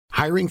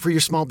Hiring for your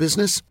small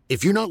business?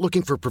 If you're not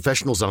looking for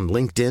professionals on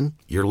LinkedIn,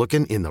 you're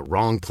looking in the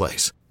wrong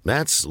place.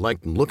 That's like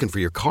looking for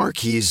your car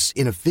keys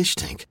in a fish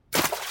tank.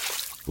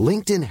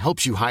 LinkedIn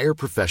helps you hire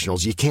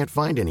professionals you can't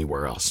find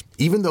anywhere else,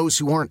 even those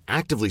who aren't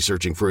actively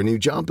searching for a new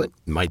job but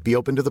might be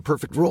open to the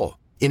perfect role.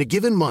 In a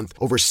given month,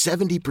 over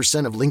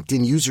 70% of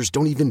LinkedIn users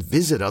don't even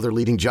visit other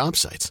leading job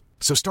sites.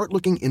 So start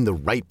looking in the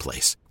right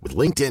place. With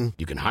LinkedIn,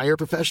 you can hire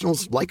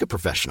professionals like a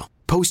professional.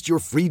 Post your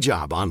free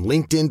job on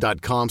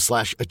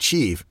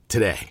linkedin.com/achieve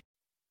today.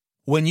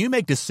 When you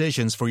make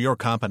decisions for your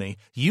company,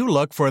 you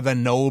look for the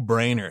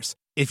no-brainers.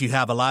 If you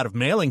have a lot of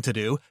mailing to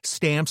do,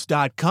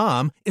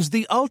 Stamps.com is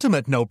the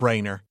ultimate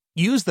no-brainer.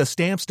 Use the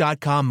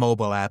Stamps.com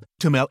mobile app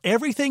to mail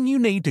everything you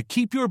need to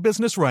keep your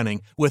business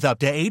running with up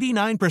to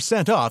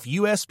 89% off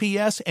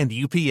USPS and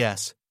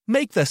UPS.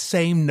 Make the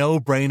same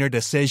no-brainer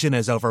decision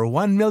as over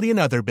 1 million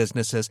other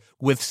businesses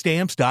with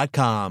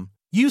Stamps.com.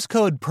 Use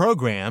code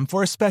PROGRAM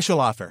for a special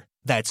offer.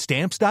 That's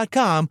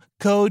Stamps.com,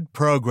 code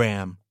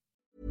PROGRAM.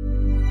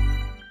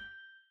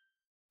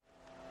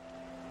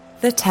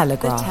 The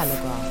Telegraph.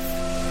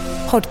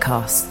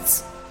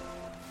 Podcasts.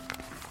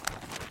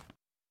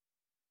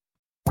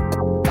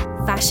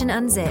 Fashion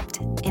Unzipped,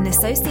 in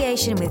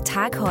association with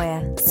Tag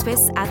Heuer,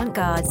 Swiss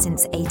avant-garde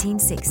since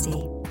 1860.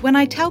 When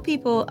I tell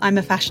people I'm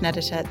a fashion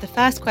editor, the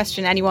first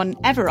question anyone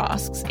ever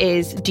asks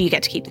is, do you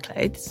get to keep the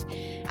clothes?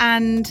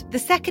 And the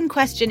second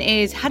question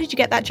is, how did you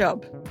get that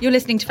job? You're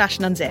listening to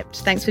Fashion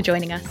Unzipped. Thanks for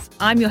joining us.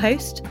 I'm your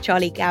host,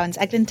 Charlie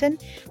Gowans-Eglinton.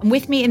 And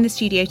with me in the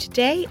studio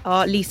today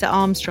are Lisa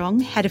Armstrong,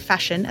 Head of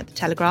Fashion at The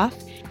Telegraph,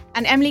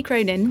 and Emily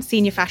Cronin,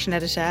 Senior Fashion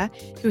Editor,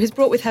 who has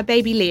brought with her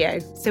baby Leo.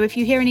 So if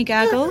you hear any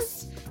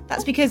gurgles,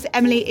 that's because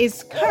Emily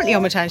is currently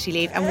on maternity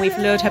leave and we've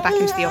lured her back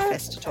into the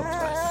office to talk to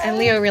us. And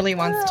Leo really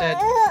wants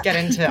to get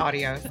into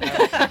audio.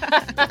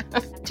 So.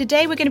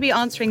 Today we're going to be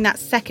answering that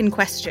second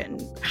question.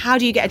 How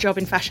do you get a job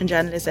in fashion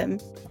journalism?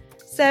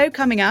 So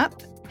coming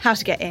up, how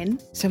to get in.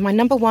 So my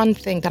number one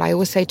thing that I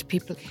always say to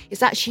people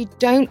is actually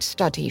don't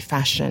study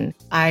fashion.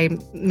 I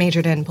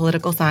majored in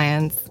political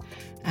science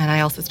and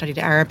I also studied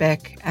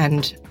Arabic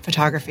and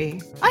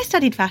photography. I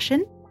studied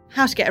fashion.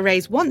 How to get a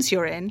raise once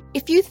you're in.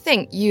 If you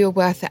think you're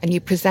worth it and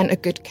you present a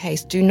good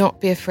case, do not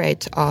be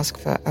afraid to ask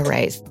for a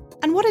raise.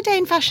 And what a day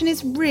in fashion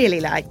is really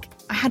like.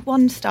 I had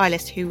one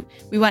stylist who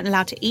we weren't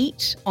allowed to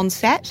eat on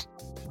set.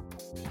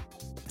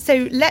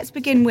 So let's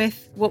begin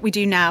with what we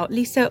do now.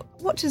 Lisa,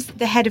 what does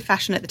the head of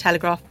fashion at The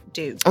Telegraph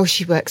do? Oh,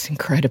 she works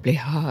incredibly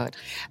hard.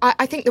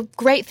 I think the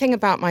great thing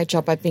about my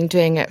job, I've been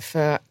doing it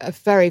for a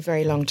very,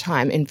 very long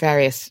time on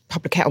various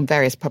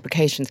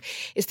publications,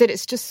 is that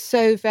it's just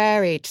so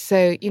varied.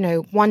 So,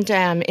 one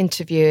day I'm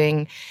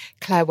interviewing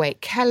Claire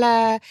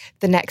Waite-Keller,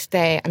 the next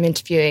day I'm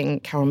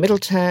interviewing Carol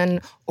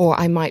Middleton, or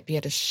I might be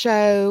at a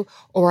show,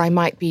 or I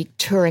might be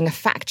touring a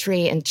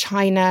factory in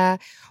China,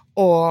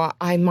 or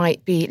I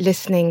might be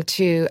listening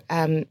to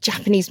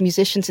Japanese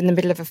musicians in the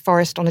middle of a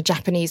forest on a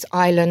Japanese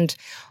island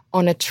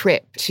on a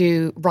trip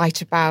to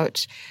write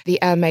about the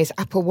Hermes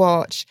Apple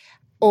Watch.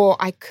 Or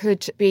I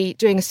could be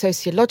doing a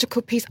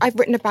sociological piece. I've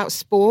written about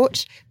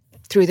sport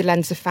through the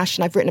lens of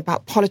fashion. I've written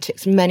about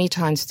politics many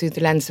times through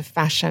the lens of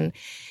fashion.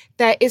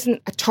 There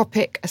isn't a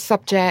topic, a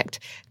subject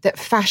that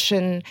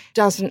fashion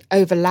doesn't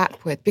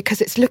overlap with because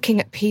it's looking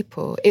at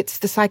people. It's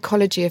the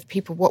psychology of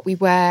people. What we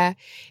wear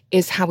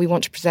is how we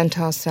want to present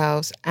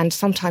ourselves, and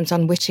sometimes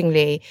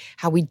unwittingly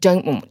how we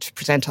don't want to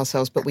present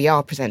ourselves, but we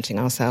are presenting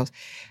ourselves.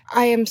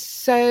 I am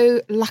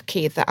so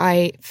lucky that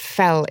I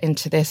fell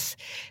into this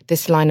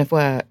line of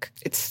work.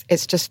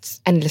 It's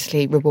just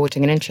endlessly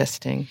rewarding and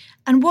interesting.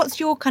 And what's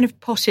your kind of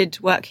potted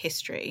work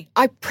history?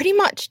 I pretty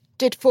much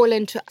did fall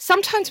into...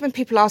 Sometimes when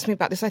people ask me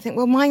about this, I think,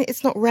 well, mine,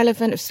 it's not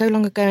relevant. It was so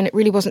long ago and it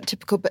really wasn't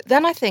typical. But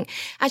then I think,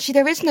 actually,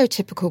 there is no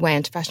typical way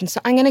into fashion.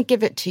 So I'm going to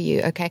give it to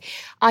you, okay?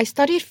 I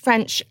studied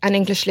French and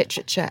English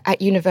literature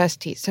at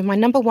university. So my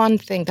number one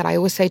thing that I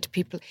always say to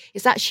people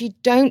is actually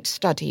don't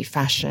study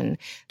fashion.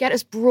 Get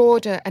as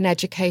broad an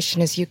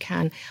education as you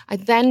can. I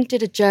then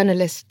did a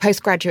journalist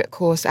postgraduate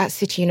course at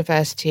City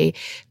University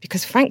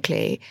because,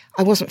 frankly,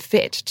 I wasn't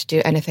fit to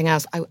do anything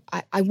else.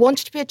 I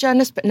wanted to be a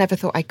journalist, but never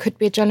thought I could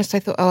be a journalist. I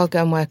thought, I'll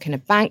go and work in a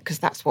bank because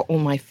that's what all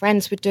my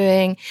friends were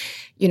doing,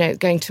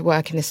 going to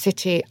work in the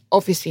city.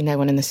 Obviously, no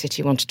one in the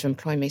city wanted to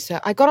employ me. So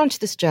I got onto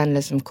this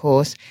journalism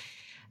course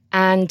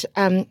and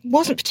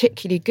wasn't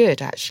particularly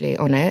good, actually,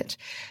 on it.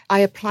 I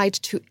applied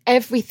to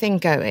everything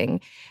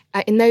going.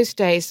 In those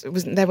days,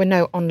 there were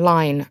no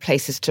online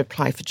places to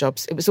apply for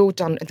jobs. It was all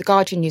done at the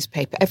Guardian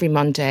newspaper. Every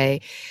Monday,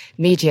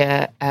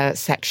 media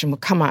section would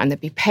come out and there'd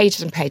be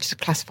pages and pages of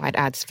classified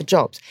ads for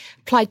jobs.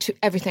 Applied to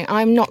everything.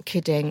 I'm not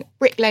kidding.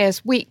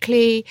 Bricklayers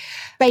Weekly,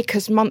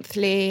 Bakers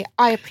Monthly.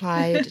 I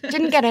applied,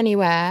 didn't get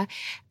anywhere.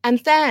 And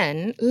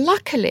then,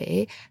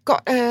 luckily,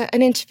 got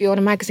an interview on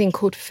a magazine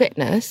called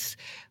Fitness,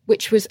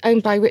 which was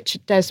owned by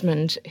Richard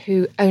Desmond,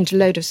 who owned a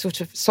load of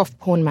sort of soft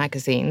porn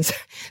magazines.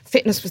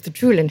 Fitness was the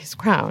jewel in his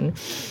crown.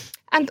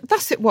 And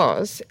thus it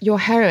was, your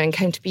heroine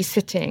came to be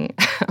sitting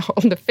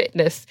on the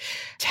fitness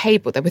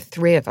table. There were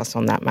 3 of us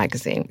on that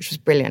magazine, which was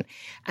brilliant.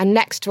 And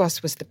next to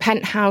us was the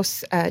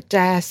Penthouse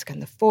desk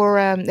and the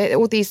Forum,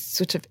 all these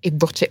sort of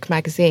erotic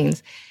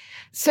magazines.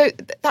 So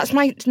that's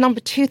my number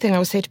 2 thing I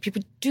would say to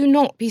people. Do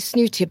not be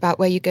snooty about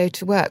where you go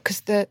to work, because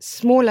the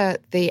smaller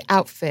the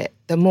outfit,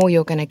 the more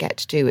you're going to get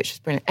to do, which is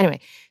brilliant. Anyway,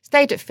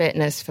 stayed at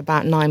Fitness for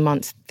about 9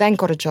 months, then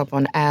got a job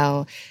on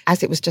Elle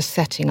as it was just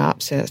setting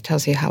up. So that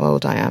tells you how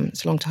old I am.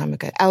 It's a long time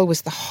ago. Elle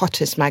was the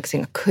hottest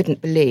magazine. I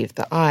couldn't believe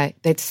that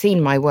they'd seen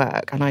my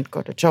work and I'd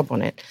got a job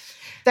on it.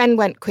 Then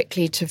went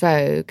quickly to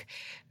Vogue.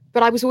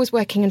 But I was always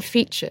working in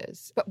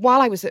features. But while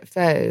I was at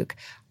Vogue,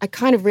 I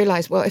kind of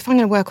realised, well, if I'm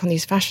going to work on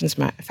these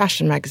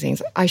fashion magazines,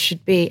 I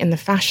should be in the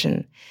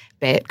fashion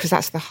bit, because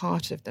that's the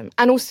heart of them.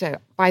 And also,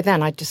 by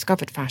then, I'd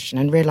discovered fashion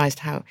and realised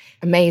how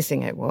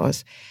amazing it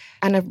was.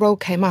 And a role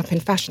came up in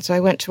fashion, so I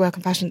went to work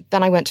on fashion.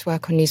 Then I went to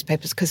work on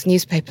newspapers, because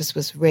newspapers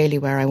was really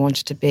where I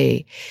wanted to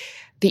be.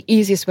 The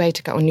easiest way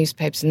to get on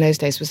newspapers in those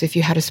days was if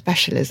you had a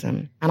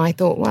specialism. And I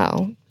thought,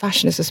 well,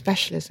 fashion is a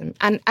specialism.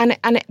 And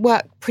it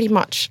worked pretty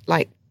much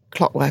like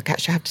clockwork,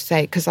 actually, I have to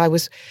say, because I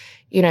was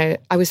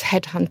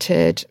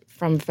headhunted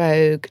from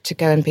Vogue to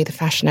go and be the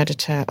fashion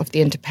editor of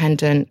The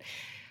Independent,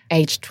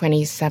 aged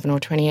 27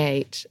 or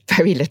 28.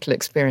 Very little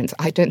experience.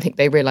 I don't think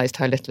they realised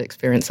how little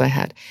experience I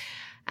had.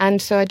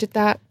 And so I did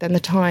that, then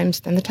the Times,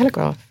 then the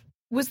Telegraph.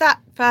 Was that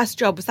first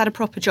job, was that a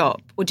proper job,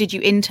 or did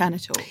you intern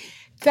at all?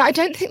 I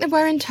don't think there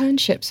were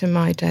internships in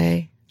my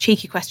day.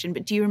 Cheeky question,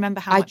 but do you remember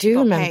how much you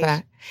got remember.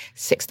 paid?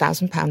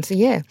 £6,000 a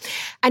year.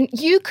 And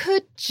you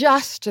could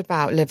just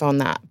about live on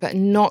that, but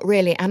not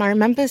really. And I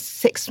remember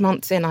 6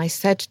 months in, I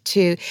said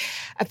to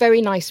a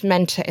very nice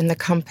mentor in the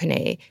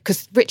company,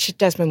 because Richard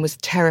Desmond was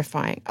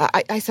terrifying.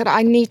 I said,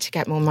 I need to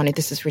get more money.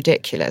 This is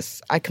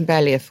ridiculous. I can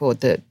barely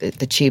afford the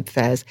tube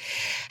fares.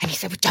 And he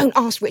said, well, don't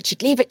ask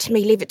Richard. Leave it to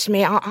me. Leave it to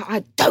me.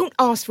 I don't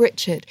ask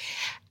Richard.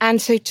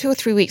 And so 2 or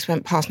 3 weeks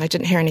went past and I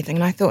didn't hear anything.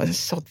 And I thought,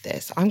 sod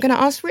this. I'm going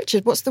to ask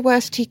Richard. What's the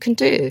worst he can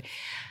do?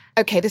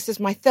 Okay, this is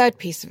my 3rd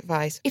piece of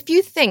advice. If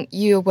you think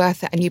you're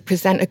worth it and you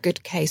present a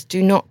good case,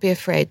 do not be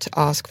afraid to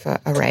ask for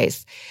a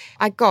raise.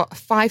 I got a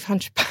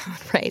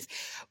 £500 raise,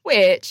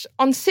 which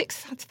on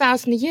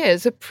 6,000 a year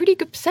is a pretty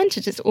good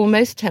percentage. It's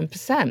almost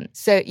 10%.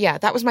 So yeah,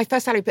 that was my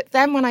first salary. But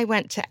then when I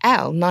went to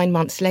Elle 9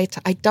 months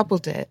later, I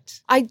doubled it.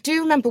 I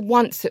do remember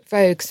once at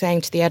Vogue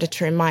saying to the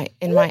editor in my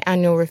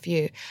annual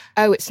review,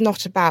 oh, it's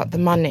not about the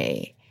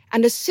money.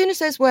 And as soon as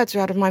those words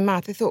were out of my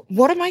mouth, I thought,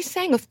 what am I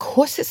saying? Of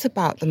course it's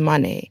about the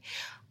money.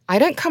 I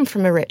don't come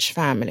from a rich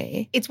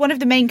family. It's one of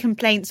the main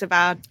complaints of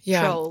our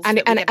trolls and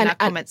in our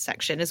comments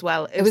section as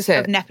well. It was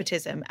of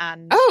nepotism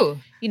and,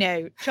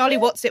 Charlie,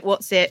 what's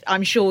it?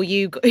 I'm sure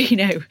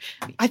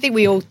I think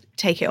we all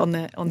take it on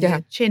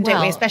the chin,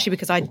 don't we? Especially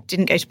because I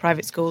didn't go to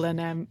private school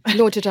and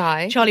nor did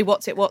I. Charlie,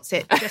 what's it?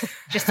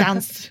 Just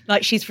sounds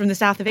like she's from the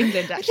south of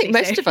England, actually. I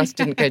think most of us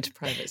didn't go to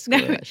private school.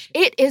 No.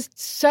 It is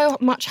so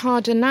much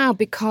harder now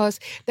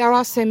because there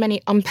are so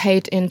many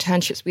unpaid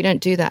internships. We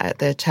don't do that at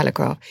the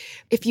Telegraph.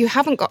 If you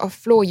haven't got a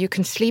floor you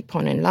can sleep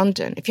on in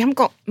London, if you haven't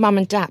got mum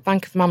and dad,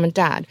 bank of mum and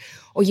dad,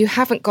 or you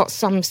haven't got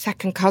some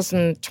second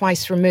cousin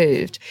twice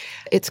removed,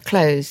 it's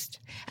closed.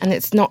 And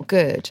it's not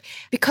good.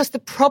 Because the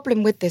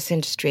problem with this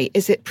industry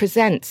is it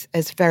presents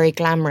as very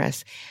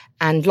glamorous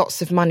and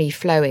lots of money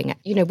flowing.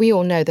 We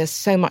all know there's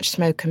so much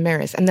smoke and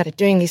mirrors, and they're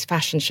doing these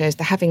fashion shows,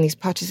 they're having these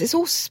parties. It's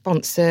all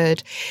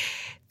sponsored.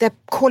 They're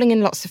calling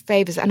in lots of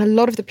favours, and a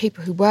lot of the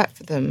people who work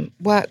for them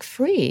work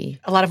free.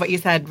 A lot of what you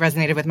said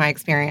resonated with my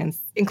experience,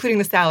 including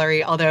the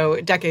salary, although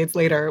decades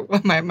later,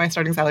 my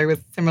starting salary was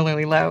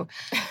similarly low.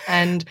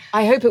 And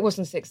I hope it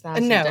wasn't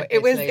 6,000. No,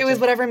 it was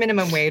whatever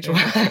minimum wage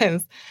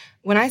was.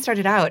 When I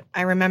started out,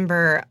 I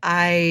remember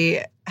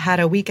I had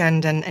a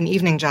weekend and an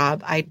evening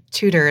job. I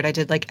tutored. I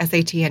did like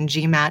SAT and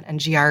GMAT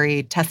and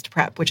GRE test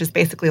prep, which is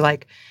basically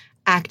like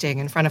acting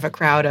in front of a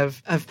crowd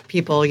of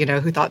people,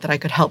 who thought that I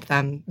could help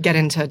them get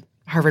into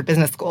Harvard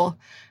Business School.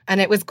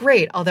 And it was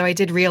great, although I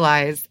did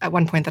realize at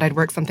one point that I'd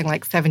worked something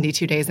like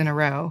 72 days in a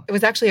row. It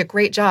was actually a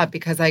great job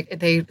because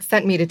they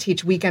sent me to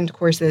teach weekend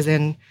courses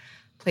in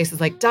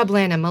places like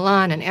Dublin and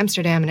Milan and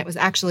Amsterdam. And it was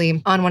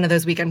actually on one of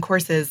those weekend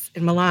courses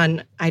in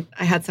Milan, I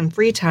had some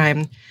free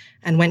time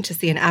and went to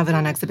see an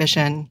Avedon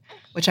exhibition,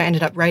 which I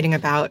ended up writing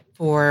about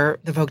for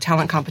the Vogue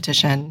Talent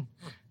Competition.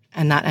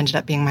 And that ended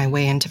up being my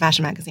way into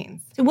fashion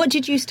magazines. So what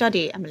did you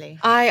study, Emily?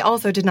 I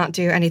also did not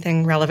do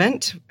anything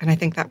relevant. And I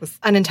think that was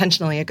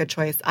unintentionally a good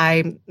choice.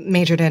 I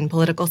majored in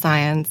political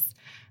science.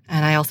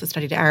 And I also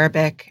studied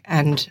Arabic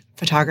and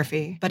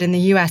photography. But in the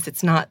U.S.,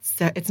 it's not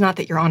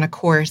that you're on a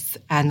course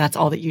and that's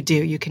all that you do.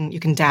 You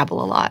can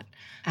dabble a lot.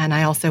 And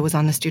I also was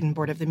on the student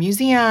board of the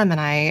museum, and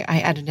I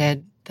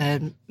edited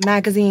the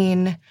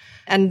magazine.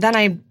 And then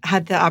I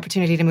had the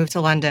opportunity to move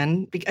to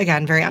London,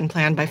 again, very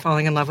unplanned, by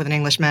falling in love with an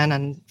Englishman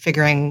and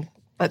figuring,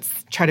 let's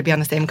try to be on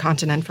the same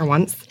continent for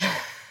once.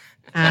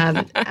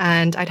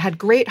 And I'd had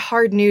great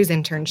hard news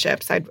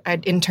internships.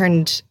 I'd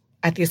interned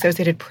at the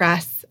Associated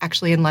Press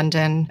actually in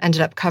London,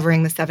 ended up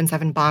covering the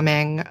 7/7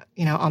 bombing,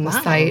 on the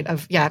site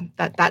of,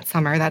 that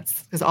summer.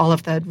 That's because all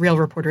of the real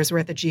reporters were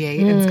at the G8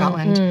 in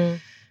Scotland.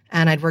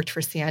 And I'd worked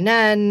for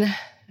CNN.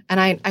 And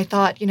I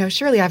thought,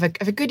 surely I have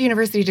a good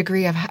university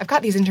degree. I've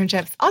got these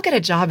internships. I'll get a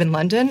job in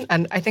London.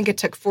 And I think it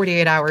took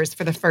 48 hours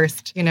for the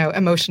first,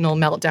 emotional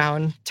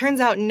meltdown.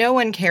 Turns out no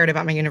one cared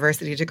about my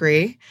university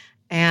degree.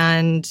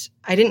 And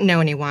I didn't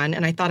know anyone.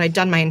 And I thought I'd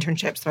done my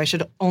internship, so I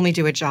should only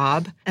do a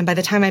job. And by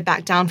the time I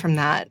backed down from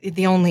that,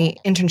 the only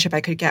internship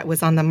I could get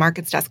was on the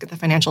markets desk at the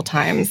Financial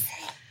Times.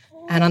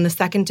 And on the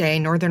second day,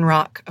 Northern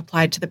Rock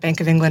applied to the Bank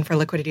of England for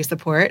liquidity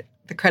support.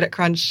 The credit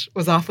crunch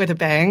was off with a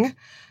bang.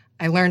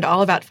 I learned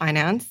all about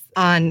finance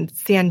on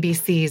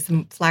CNBC's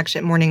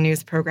flagship morning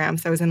news program.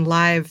 So I was in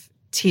live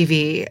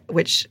TV,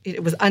 which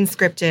it was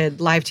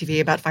unscripted live TV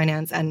about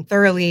finance, and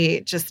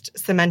thoroughly just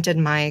cemented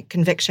my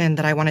conviction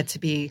that I wanted to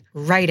be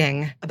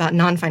writing about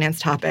non-finance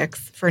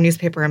topics for a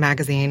newspaper or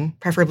magazine,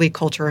 preferably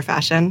culture or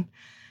fashion.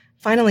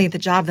 Finally, the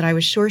job that I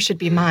was sure should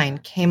be mine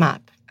came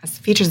up as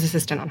features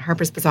assistant on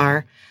Harper's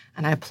Bazaar.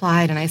 And I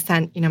applied and I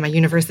sent, my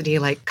university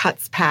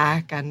cuts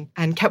pack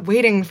and kept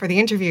waiting for the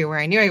interview where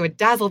I knew I would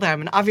dazzle them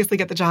and obviously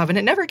get the job. And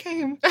it never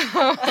came.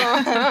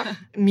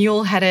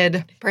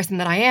 Mule-headed person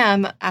that I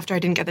am, after I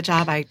didn't get the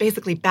job, I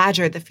basically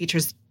badgered the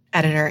features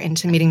editor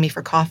into meeting me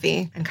for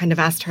coffee and kind of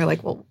asked her,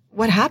 well,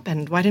 what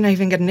happened? Why didn't I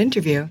even get an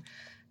interview?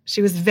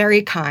 She was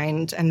very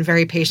kind and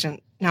very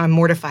patient. Now I'm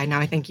mortified. Now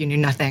I think you knew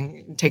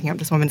nothing, taking up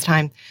this woman's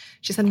time.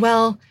 She said,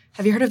 well,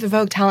 have you heard of the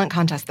Vogue Talent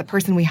Contest? The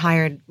person we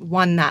hired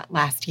won that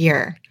last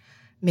year.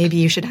 Maybe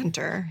you should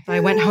enter. So I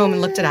went home and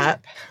looked it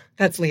up.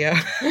 That's Leo.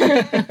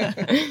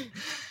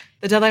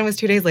 The deadline was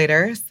 2 days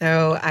later,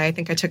 so I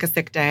think I took a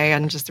sick day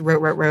and just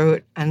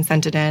wrote, and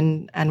sent it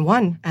in and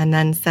won. And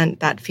then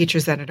sent that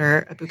features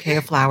editor a bouquet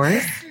of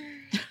flowers.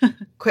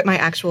 Quit my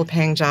actual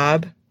paying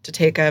job to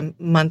take a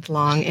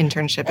month-long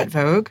internship at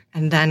Vogue,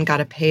 and then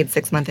got a paid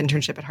 6-month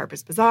internship at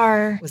Harper's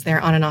Bazaar. Was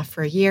there on and off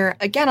for a year,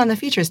 again on the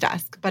features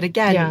desk, but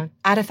again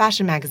at a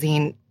fashion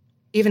magazine.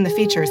 Even the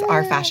features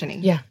are fashion-y.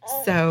 Yeah.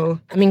 So,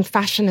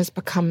 fashion has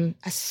become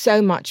a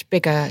so much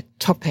bigger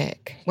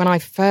topic. When I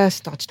first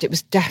started, it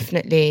was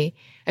definitely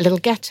a little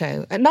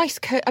ghetto. A nice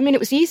it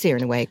was easier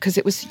in a way because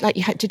it was like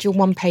you did your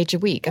 1 page a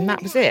week and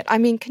that was it.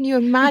 Can you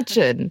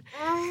imagine?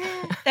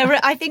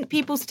 I think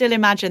people still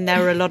imagine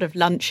there were a lot of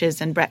lunches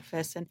and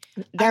breakfasts. And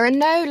there are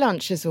no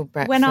lunches or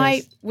breakfasts. When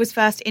I was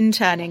first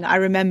interning, I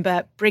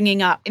remember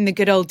bringing up, in the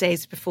good old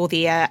days before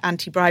the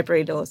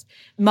anti-bribery laws,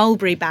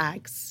 Mulberry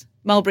bags.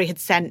 Mulberry had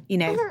sent,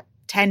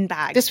 10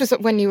 bags. This was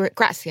when you were at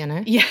Grazia,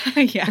 no? Yeah.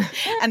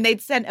 And they'd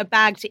sent a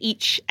bag to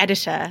each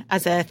editor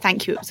as a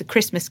thank you. It was a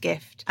Christmas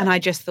gift. And I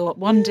just thought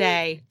one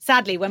day,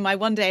 sadly, when my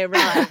one day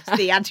arrived,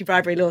 the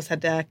anti-bribery laws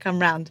had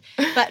come round.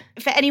 But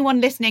for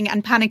anyone listening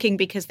and panicking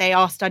because they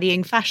are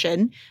studying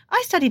fashion,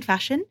 I studied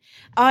fashion.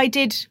 I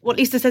did what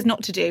Lisa says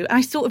not to do. And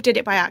I sort of did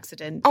it by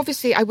accident.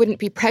 Obviously, I wouldn't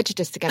be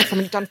prejudiced against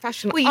someone who'd done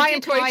fashion. Well, I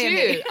employed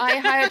you. I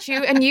hired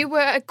you and you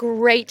were a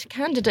great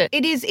candidate.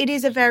 It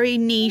is a very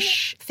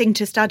niche thing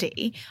to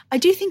study.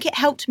 I do think it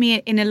helped me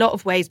in a lot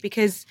of ways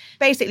because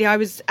basically I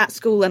was at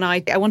school and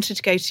I wanted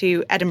to go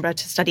to Edinburgh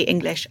to study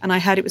English and I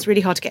heard it was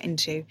really hard to get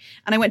into.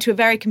 And I went to a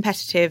very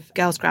competitive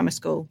girls' grammar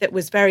school that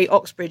was very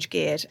Oxbridge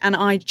geared and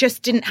I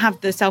just didn't have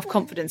the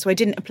self-confidence, so I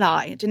didn't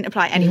apply. I didn't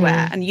apply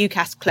anywhere and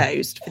UCAS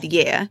closed for the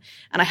year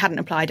and I hadn't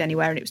applied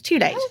anywhere and it was too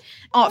late.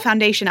 Art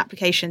Foundation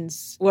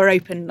applications were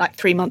open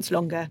 3 months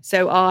longer.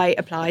 So I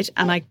applied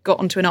and I got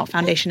onto an Art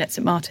Foundation at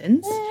St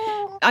Martin's.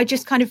 I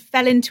just kind of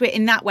fell into it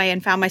in that way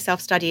and found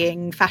myself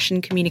studying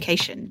fashion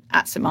communication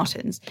at St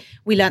Martin's.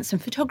 We learnt some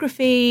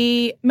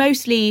photography,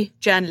 mostly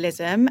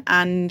journalism,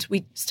 and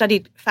we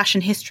studied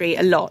fashion history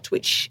a lot,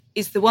 which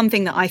is the one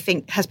thing that I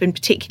think has been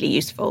particularly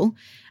useful.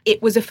 It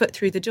was a foot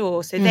through the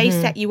door. So they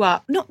set you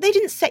up. They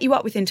didn't set you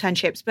up with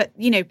internships, but,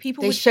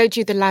 people They showed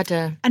you the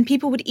ladder. And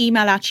people would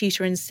email our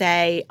tutor and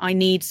say, I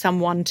need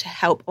someone to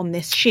help on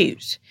this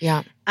shoot.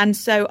 Yeah. And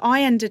so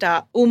I ended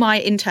up, all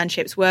my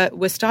internships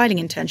were styling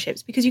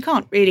internships because you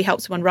can't really help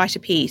someone write a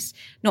piece,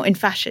 not in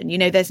fashion.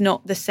 There's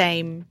not the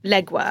same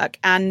legwork.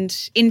 And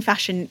in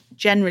fashion,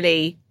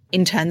 generally,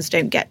 interns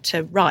don't get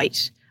to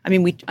write. I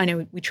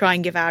know we try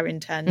and give our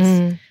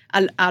interns,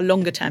 our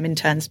longer term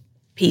interns,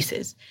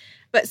 pieces.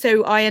 But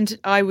so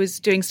I was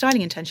doing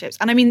styling internships.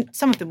 And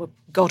some of them were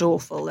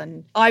god-awful.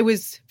 And I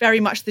was very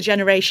much the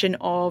generation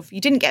of you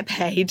didn't get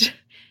paid,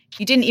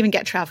 you didn't even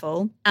get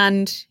travel,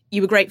 and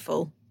you were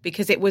grateful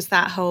because it was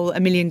that whole a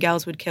million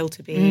girls would kill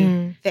to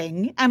be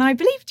thing. And I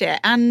believed it.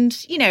 And,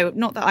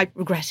 not that I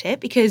regret it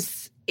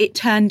because it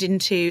turned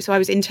into, so I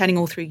was interning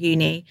all through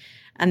uni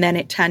and then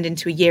it turned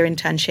into a year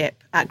internship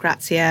at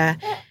Grazia.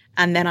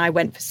 And then I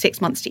went for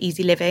 6 months to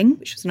Easy Living,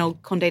 which was an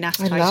old Condé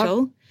Nast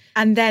title.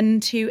 And then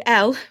to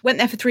Elle, went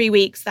there for 3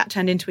 weeks. That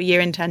turned into a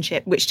year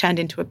internship, which turned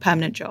into a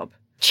permanent job.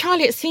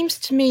 Charlie, it seems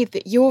to me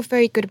that you're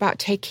very good about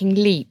taking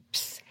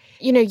leaps.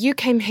 you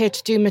came here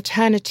to do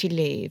maternity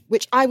leave,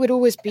 which I would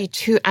always be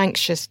too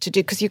anxious to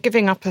do because you're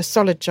giving up a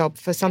solid job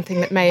for something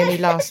that may only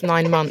last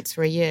 9 months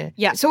or a year.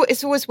 Yeah. So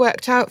it's always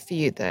worked out for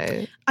you,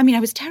 though. I mean, I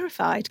was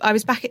terrified. I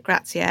was back at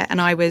Grazia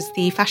and I was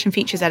the fashion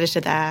features editor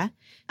there.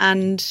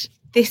 And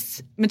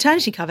this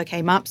maternity cover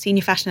came up,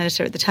 senior fashion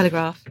editor at the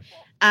Telegraph.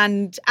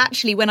 And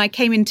actually, when I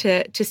came in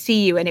to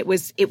see you, and it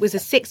was a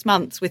 6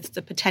 months with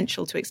the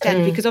potential to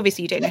extend, because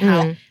obviously you don't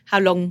know how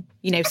long,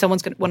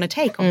 someone's going to want to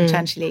take on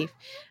maternity leave.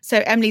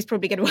 So Emily's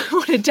probably going to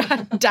want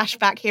to dash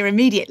back here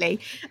immediately.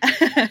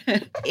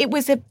 It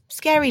was a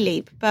scary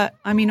leap. But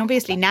I mean,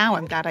 obviously now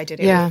I'm glad I did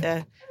it with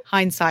the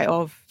hindsight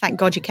of, thank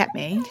God you kept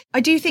me.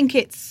 I do think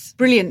it's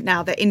brilliant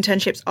now that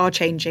internships are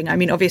changing. I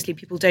mean, obviously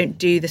people don't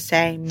do the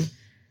same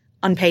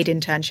unpaid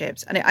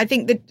internships. And I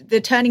think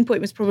the turning point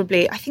was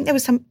probably, I think there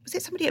was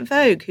it somebody at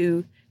Vogue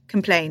who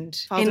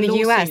complained? In the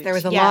US, there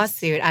was a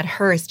lawsuit at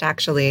Hearst,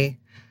 actually,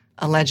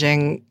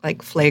 alleging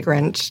like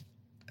flagrant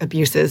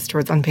abuses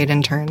towards unpaid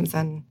interns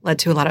and led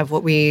to a lot of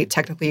what we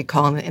technically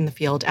call in the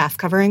field ass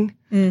covering,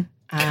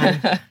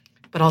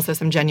 but also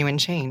some genuine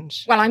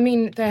change. Well, I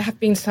mean, there have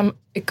been some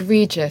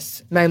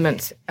egregious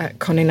moments at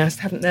Condé Nast,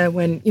 haven't there,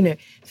 when,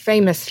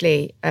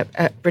 famously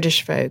at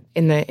British Vogue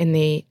in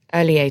the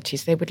early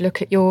 80s, they would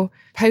look at your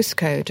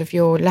postcode of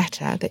your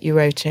letter that you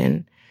wrote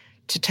in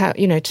to tell,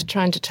 to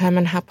try and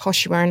determine how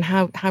posh you were and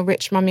how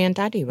rich mummy and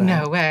daddy were.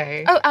 No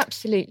way. Oh,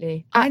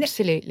 absolutely.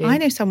 Absolutely. I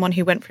know someone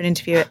who went for an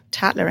interview at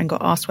Tatler and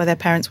got asked where their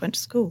parents went to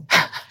school.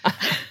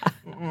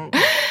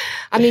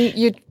 I mean,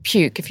 you'd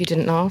puke if you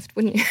didn't laugh,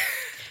 wouldn't you?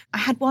 I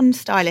had one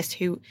stylist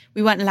who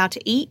we weren't allowed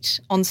to eat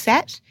on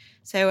set.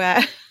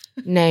 So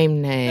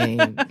Name.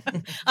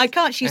 I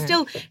can't.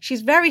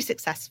 She's very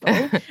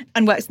successful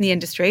and works in the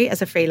industry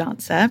as a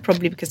freelancer,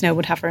 probably because no one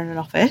would have her in an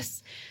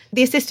office.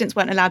 The assistants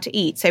weren't allowed to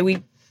eat, so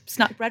we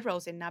snuck bread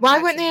rolls in.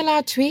 Why weren't they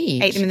allowed to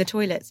eat? Ate them in the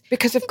toilets.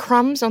 Because of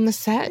crumbs on the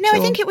set? No, I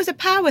think it was a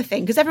power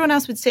thing, because everyone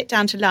else would sit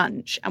down to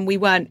lunch and we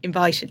weren't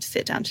invited to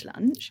sit down to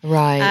lunch.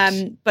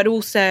 Right. But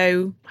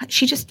also,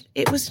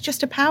 it was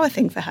just a power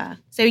thing for her.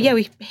 So yeah,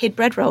 we hid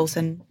bread rolls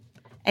and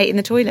ate in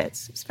the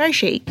toilets. It's very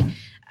chic.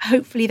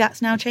 Hopefully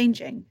that's now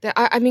changing.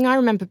 I mean, I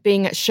remember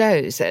being at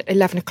shows at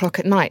 11 o'clock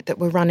at night that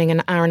were running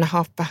an hour and a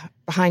half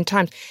behind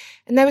time.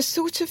 And there was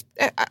sort of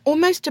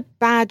almost a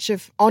badge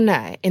of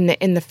honour in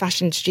the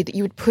fashion industry that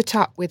you would put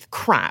up with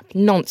crap,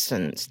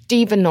 nonsense,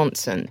 diva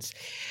nonsense,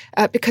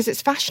 because it's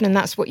fashion and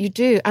that's what you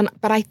do.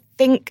 But I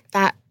think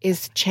that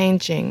is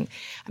changing.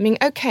 I mean,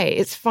 okay,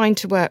 it's fine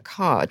to work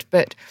hard,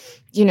 but,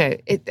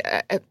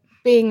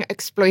 being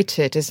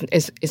exploited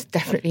is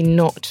definitely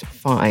not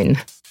fine.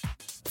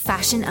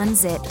 Fashion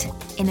Unzipped,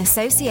 in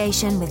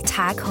association with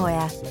Tag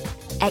Heuer.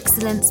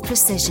 Excellence,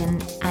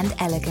 precision and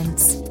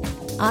elegance.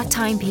 Our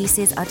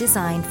timepieces are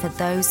designed for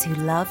those who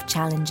love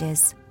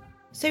challenges.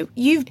 So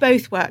you've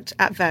both worked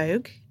at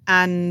Vogue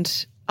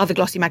and other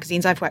glossy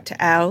magazines. I've worked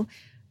at Elle.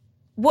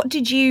 What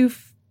did you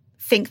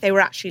think they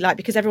were actually like?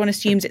 Because everyone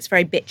assumes it's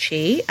very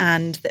bitchy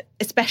and that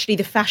especially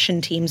the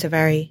fashion teams are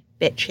very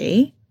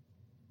bitchy.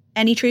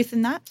 Any truth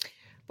in that?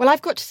 Well,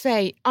 I've got to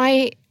say,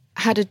 I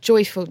had a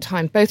joyful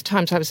time. Both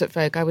times I was at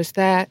Vogue, I was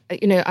there.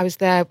 I was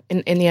there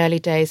in the early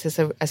days as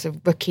a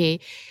rookie.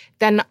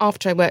 Then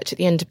after I worked at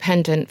The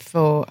Independent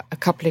for a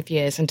couple of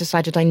years and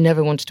decided I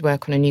never wanted to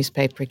work on a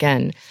newspaper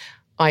again,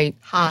 I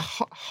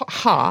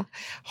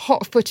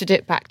hot-footed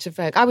it back to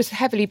Vogue. I was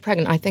heavily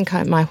pregnant. I think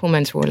my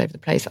hormones were all over the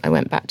place. I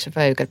went back to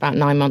Vogue at about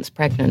 9 months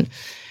pregnant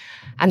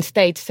and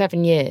stayed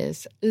 7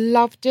 years.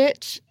 Loved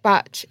it,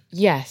 but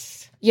yes,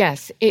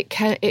 it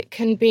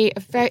can be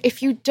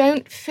if you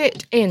don't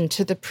fit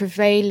into the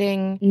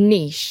prevailing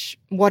niche,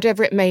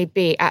 whatever it may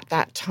be at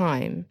that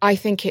time, I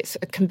think it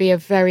can be a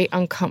very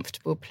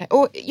uncomfortable place.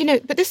 Or,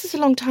 but this is a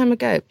long time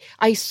ago.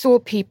 I saw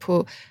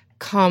people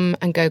come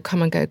and go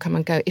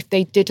if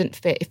they didn't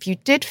fit. If you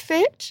did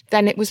fit,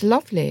 then it was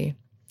lovely.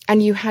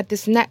 And you had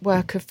this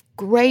network of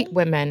great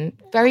women,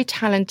 very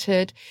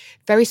talented,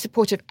 very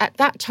supportive. At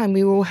that time,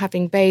 we were all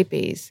having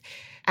babies.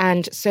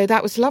 And so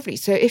that was lovely.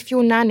 So if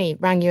your nanny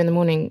rang you in the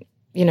morning,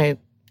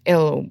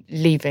 ill,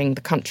 leaving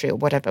the country or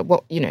whatever,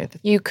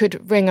 you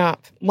could ring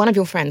up one of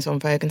your friends on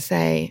Vogue and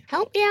say,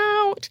 help me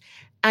out.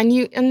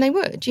 And they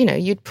would,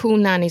 you'd pool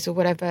nannies or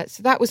whatever.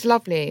 So that was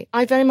lovely.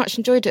 I very much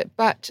enjoyed it.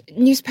 But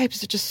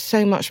newspapers are just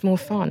so much more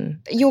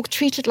fun. You're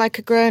treated like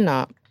a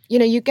grown-up.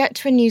 You get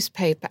to a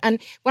newspaper,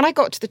 and when I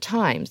got to the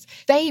Times,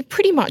 they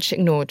pretty much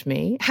ignored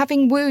me.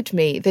 Having wooed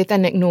me, they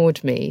then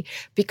ignored me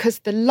because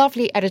the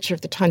lovely editor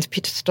of the Times,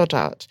 Peter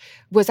Stoddart,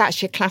 was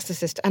actually a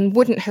classicist and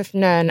wouldn't have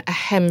known a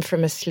hem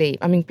from a sleeve.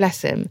 I mean,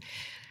 bless him.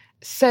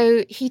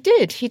 So he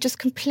did. He just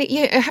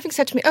completely, having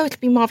said to me, oh, it'll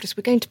be marvellous,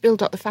 we're going to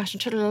build up the fashion,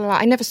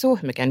 I never saw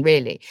him again,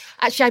 really.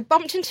 Actually, I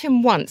bumped into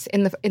him once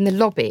in the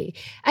lobby,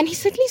 and he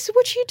said, Lisa,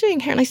 what are you doing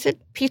here? And I said,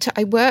 Peter,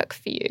 I work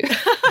for you.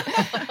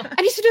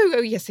 And he said, oh,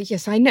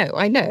 yes, I know.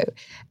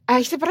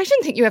 He said, but I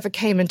didn't think you ever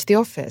came into the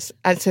office.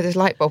 And so this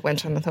light bulb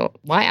went on and I thought,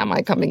 why am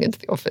I coming into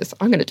the office?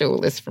 I'm going to do all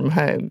this from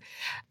home.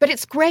 But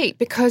it's great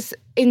because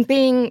in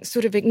being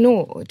sort of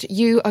ignored,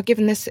 you are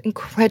given this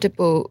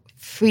incredible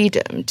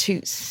freedom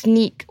to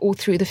sneak all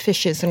through the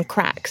fissures and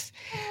cracks.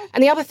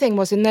 And the other thing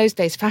was, in those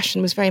days,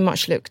 fashion was very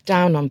much looked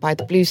down on by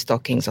the blue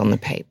stockings on the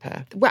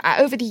paper. Well,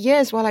 over the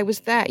years while I was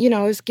there,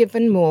 I was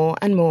given more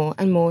and more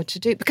and more to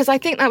do. Because I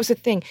think that was the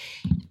thing.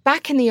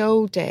 Back in the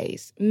old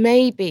days,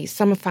 maybe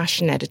some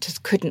fashion editors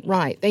couldn't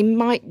write. They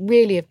might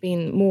really have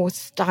been more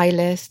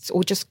stylists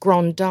or just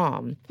grand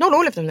dame. Not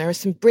all of them. There are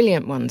some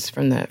brilliant ones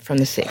from the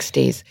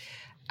 60s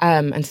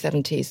and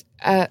 70s.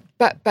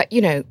 But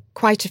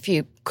quite a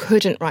few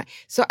couldn't write.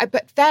 So,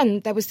 but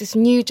then there was this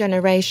new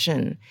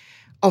generation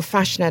of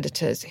fashion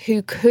editors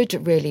who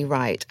could really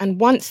write. And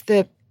once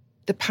the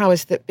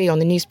powers that be on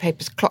the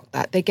newspapers clocked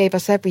that, they gave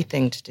us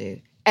everything to do.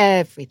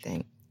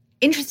 Everything.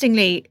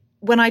 Interestingly,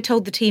 when I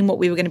told the team what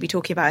we were going to be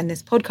talking about in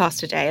this podcast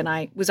today, and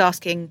I was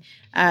asking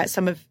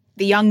some of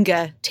the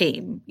younger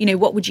team,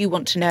 what would you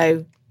want to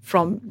know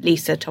from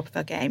Lisa, top of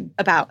her game,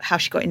 about how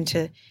she got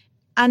into...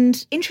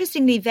 And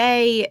interestingly,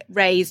 they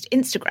raised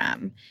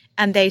Instagram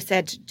and they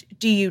said,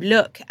 do you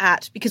look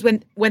at, because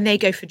when they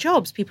go for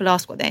jobs, people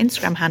ask what their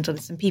Instagram handle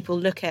is and people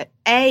look at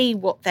A,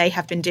 what they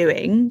have been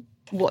doing,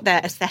 what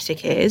their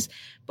aesthetic is,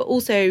 but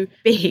also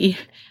B,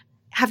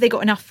 have they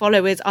got enough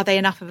followers? Are they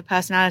enough of a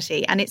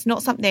personality? And it's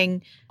not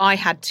something I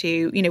had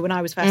to, when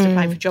I was first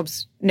applying for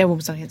jobs, no one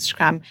was on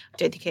Instagram. I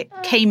don't think it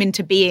came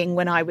into being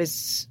when I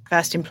was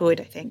first employed,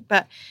 I think.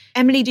 But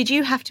Emily, did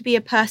you have to be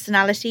a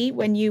personality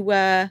when you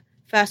were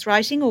first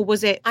writing, or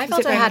was it? I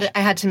felt I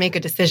had to make a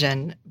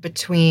decision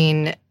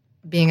between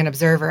being an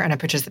observer and a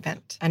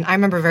participant. And I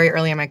remember very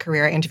early in my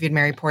career, I interviewed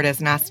Mary Portas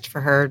and asked for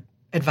her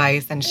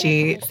advice. And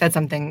she said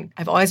something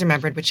I've always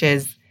remembered, which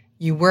is,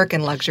 you work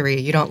in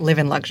luxury, you don't live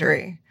in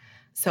luxury.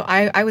 So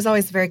I was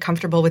always very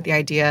comfortable with the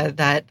idea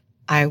that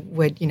I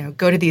would,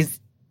 go to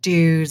these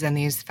dues and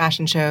these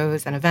fashion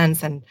shows and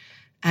events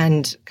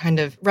and kind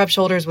of rub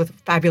shoulders with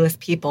fabulous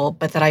people,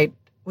 but that I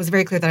was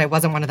very clear that I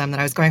wasn't one of them, that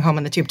I was going home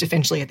on the tube to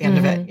Finchley at the end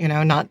of it,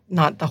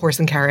 not the horse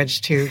and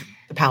carriage to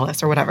the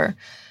palace or whatever.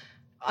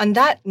 On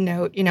that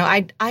note,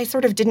 I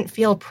sort of didn't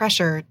feel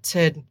pressure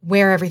to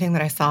wear everything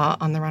that I saw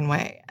on the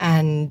runway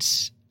and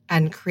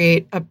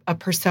create a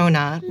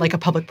persona, like a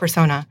public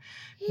persona.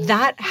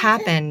 That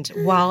happened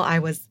while I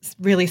was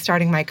really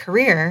starting my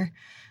career.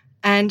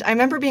 And I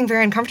remember being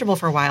very uncomfortable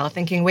for a while,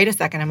 thinking, wait a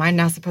second, am I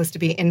now supposed to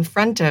be in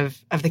front of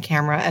the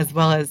camera as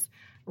well as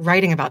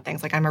writing about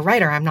things? Like, I'm a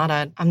writer, I'm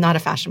not a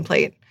fashion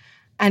plate.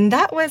 And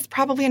that was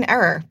probably an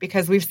error,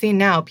 because we've seen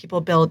now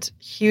people build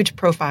huge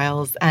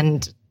profiles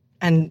and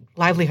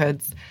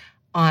livelihoods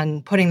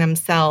on putting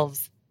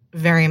themselves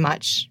very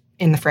much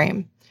in the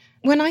frame.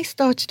 When I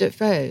started at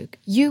Vogue,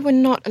 you were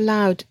not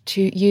allowed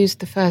to use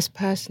the first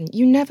person.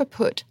 You never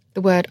put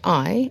the word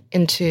I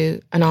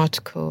into an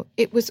article.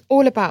 It was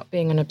all about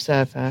being an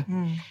observer.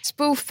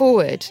 Spool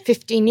forward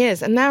 15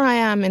 years, and there I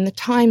am in the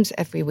Times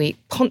every week,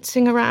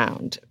 poncing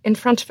around in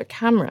front of a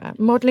camera,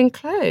 modelling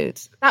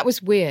clothes. That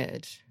was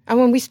weird. And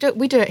when we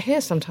do it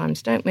here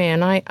sometimes, don't we?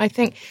 And I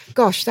think,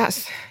 gosh,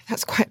 that's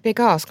quite a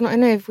big ask. I don't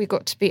know if we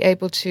got to be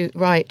able to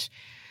write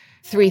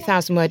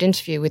 3,000-word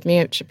interview with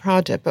Miuccia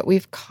Prada, but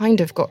we've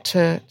kind of got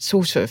to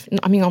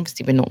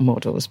obviously we're not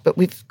models, but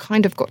we've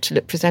kind of got to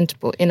look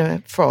presentable in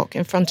a frock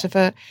in front of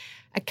a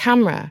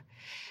camera.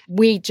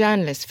 We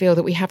journalists feel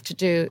that we have to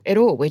do it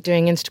all. We're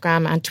doing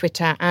Instagram and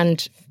Twitter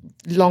and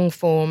long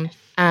form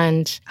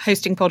and...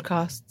 hosting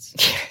podcasts.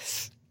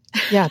 Yes.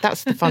 Yeah,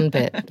 that's the fun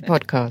bit, the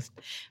podcast.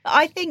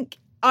 I think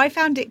I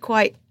found it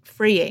quite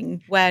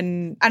freeing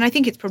and I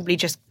think it's probably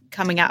just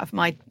coming out of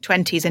my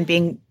 20s and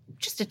being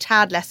just a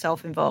tad less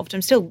self-involved.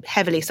 I'm still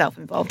heavily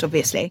self-involved,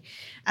 obviously,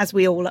 as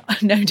we all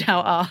no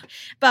doubt are.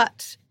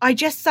 But I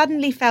just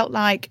suddenly felt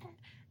like,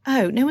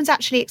 oh, no one's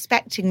actually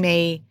expecting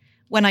me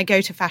when I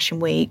go to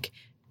Fashion Week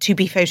to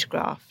be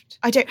photographed.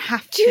 I don't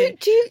have to.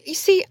 You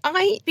see,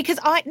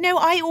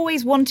 I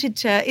always wanted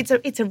to.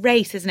 It's a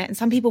race, isn't it? And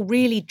some people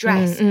really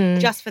dress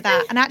just for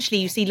that. And actually,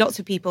 you see lots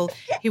of people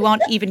who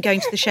aren't even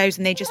going to the shows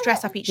and they just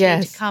dress up each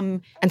day to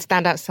come and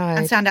stand outside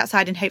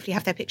and hopefully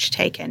have their picture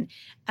taken.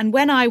 And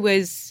when I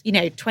was,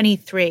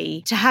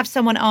 23, to have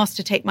someone ask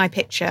to take my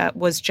picture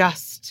was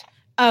just,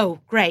 oh,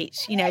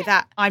 great.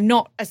 That I'm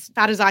not as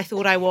fat as I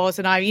thought I was,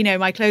 and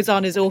my clothes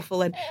aren't as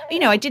awful, and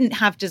I didn't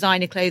have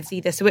designer clothes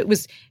either. So it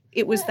was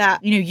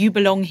that, you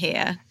belong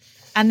here.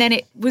 And then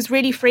it was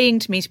really freeing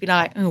to me to be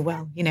like, oh,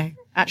 well,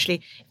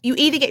 actually, you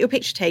either get your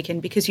picture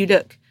taken because you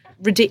look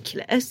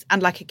ridiculous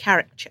and like a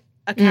caricature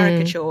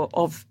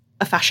of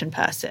a fashion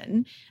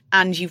person,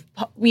 and you've,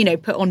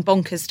 put on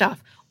bonkers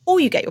stuff, or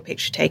you get your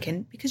picture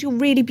taken because you're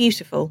really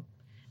beautiful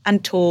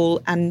and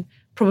tall and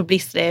probably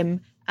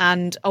slim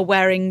and are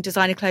wearing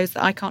designer clothes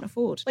that I can't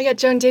afford. Well, yeah,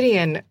 Joan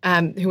Didion,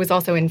 who was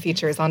also in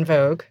features on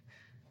Vogue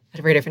at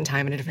a very different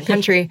time in a different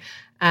country,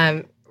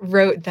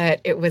 wrote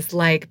that it was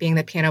like being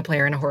the piano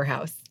player in a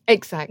whorehouse.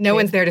 Exactly. No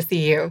one's there to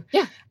see you.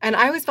 Yeah. And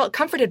I always felt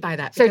comforted by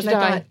that. So because did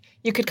I. thought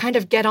you could kind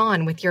of get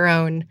on with your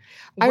own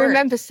work. I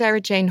remember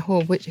Sarah Jane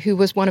Hall, who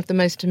was one of the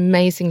most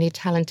amazingly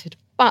talented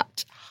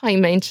but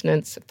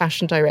high-maintenance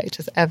fashion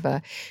directors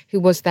ever, who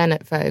was then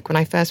at Vogue when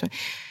I first went.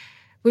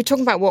 We were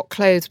talking about what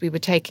clothes we were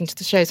taking to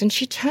the shows, and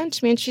she turned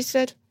to me and she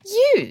said,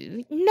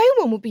 "You? No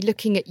one will be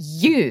looking at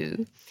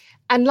you."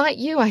 And like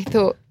you, I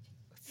thought,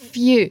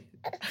 phew.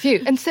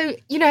 And so,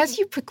 as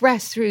you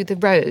progress through the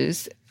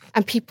rows,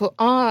 and people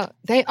are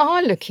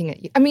looking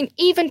at you. I mean,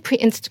 even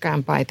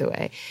pre-Instagram, by the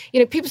way.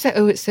 People say,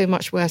 oh, it's so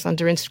much worse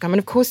under Instagram. And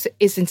of course it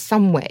is in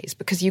some ways,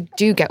 because you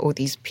do get all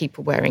these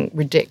people wearing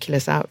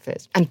ridiculous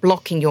outfits and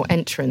blocking your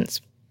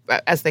entrance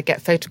as they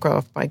get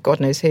photographed by God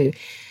knows who.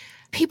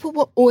 People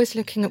were always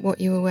looking at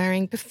what you were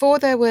wearing. Before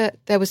there was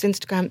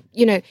Instagram,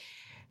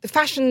 the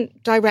fashion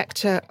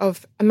director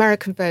of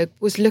American Vogue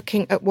was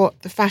looking at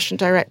what the fashion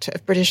director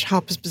of British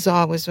Harper's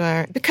Bazaar was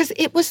wearing. Because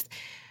it was...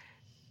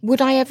 Would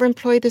I ever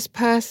employ this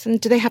person?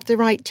 Do they have the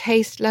right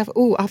taste level?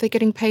 Oh, are they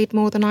getting paid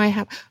more than I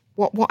have?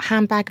 What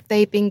handbag have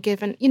they been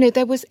given?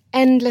 There was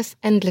endless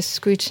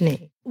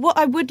scrutiny. What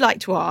I would like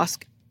to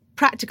ask,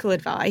 practical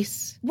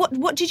advice.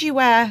 What did you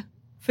wear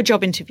for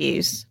job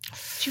interviews?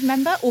 Do you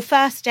remember? Or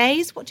first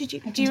days? What did you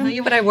do? I can tell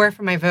you what I wore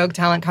for my Vogue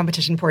talent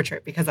competition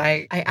portrait because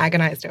I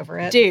agonized over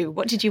it.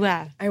 What did you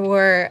wear? I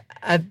wore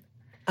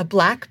a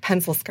black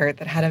pencil skirt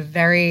that had a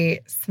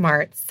very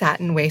smart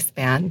satin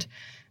waistband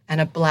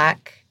and a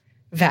black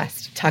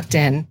vest tucked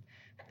in,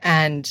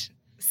 and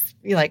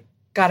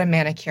got a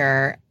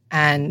manicure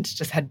and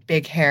just had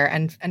big hair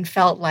and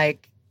felt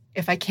like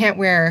if I can't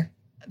wear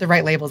the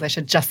right labels, I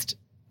should just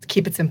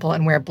keep it simple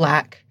and wear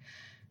black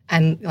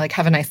and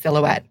have a nice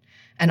silhouette,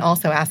 and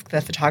also ask the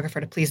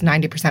photographer to please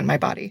 90% my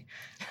body.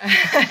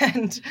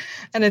 and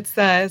it's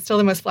still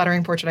the most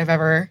flattering portrait I've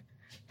ever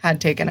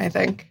had taken, I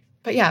think.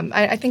 But yeah,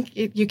 I think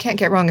you can't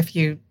get wrong if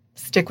you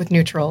stick with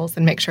neutrals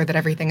and make sure that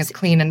everything is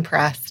clean and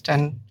pressed.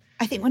 And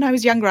I think when I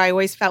was younger, I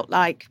always felt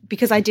like,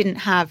 because I didn't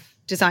have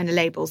designer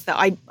labels,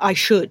 that I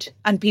should.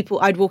 And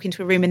I'd walk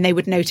into a room and they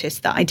would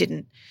notice that I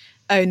didn't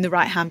own the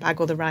right handbag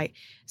or the right.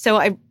 So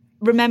I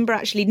remember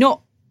actually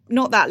not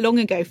that long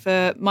ago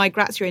for my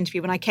Grazia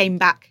interview, when I came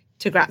back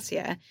to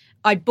Grazia,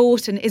 I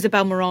bought an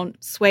Isabel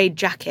Marant suede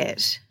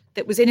jacket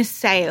that was in a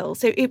sale.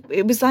 So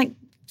it was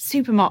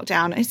super marked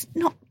down. It's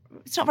not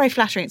very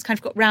flattering. It's kind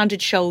of got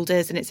rounded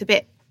shoulders and it's a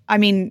bit,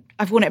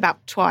 I've worn it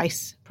about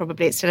twice,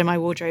 probably. It's still in my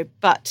wardrobe,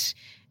 but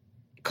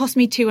cost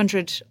me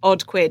 200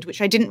 odd quid, which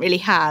I didn't really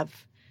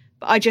have.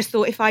 But I just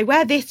thought, if I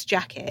wear this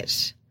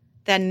jacket,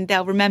 then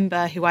they'll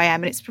remember who I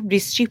am. And it's probably a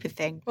stupid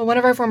thing. Well, one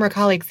of our former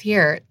colleagues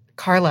here,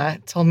 Carla,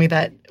 told me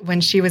that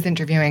when she was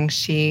interviewing,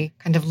 she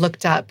kind of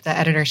looked up the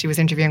editor she was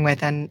interviewing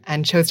with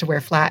and chose to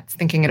wear flats,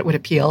 thinking it would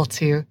appeal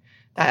to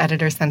that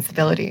editor's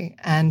sensibility.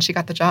 And she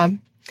got the job.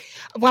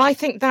 Well, I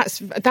think that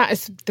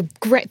is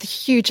the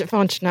huge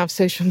advantage now of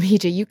social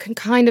media. You can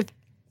kind of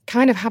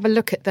have a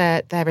look at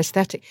their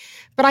aesthetic.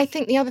 But I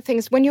think the other thing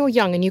is when you're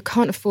young and you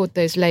can't afford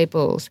those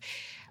labels,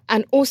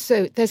 and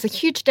also there's a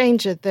huge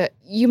danger that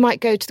you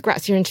might go to the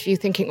Grazia interview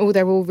thinking, oh,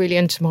 they're all really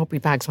into Mulberry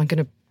bags, I'm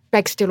going to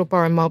beg, steal or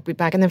borrow a Mulberry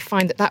bag, and then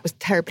find that was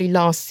terribly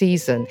last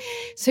season.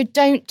 So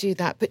don't do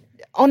that. But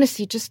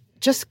honestly,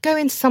 just go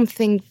in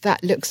something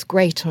that looks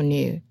great on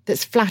you,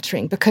 that's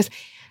flattering, because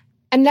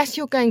unless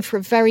you're going for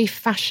a very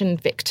fashion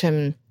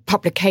victim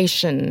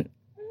publication,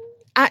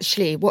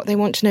 actually, what they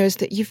want to know is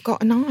that you've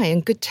got an eye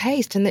and good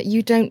taste, and that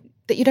you don't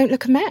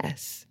look a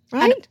mess,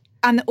 right?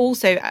 And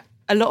also,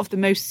 a lot of the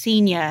most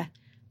senior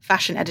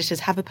fashion editors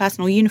have a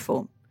personal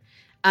uniform,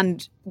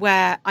 and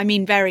wear,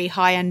 very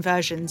high-end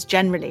versions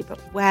generally, but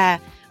wear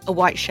a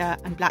white shirt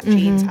and black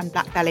jeans and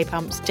black ballet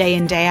pumps day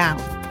in, day out.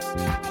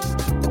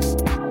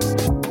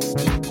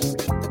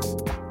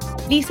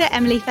 Lisa,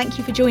 Emily, thank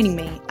you for joining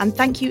me, and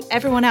thank you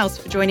everyone else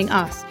for joining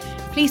us.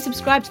 Please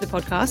subscribe to the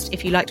podcast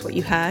if you liked what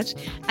you heard,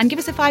 and give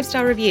us a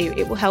 5-star review.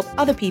 It will help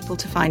other people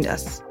to find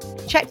us.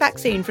 Check back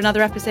soon for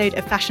another episode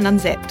of Fashion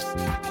Unzipped.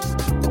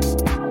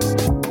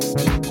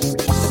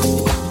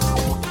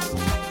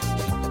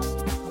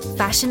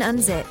 Fashion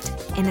Unzipped,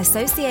 in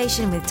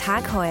association with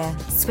Tag Heuer,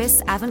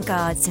 Swiss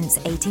avant-garde since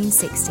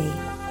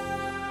 1860.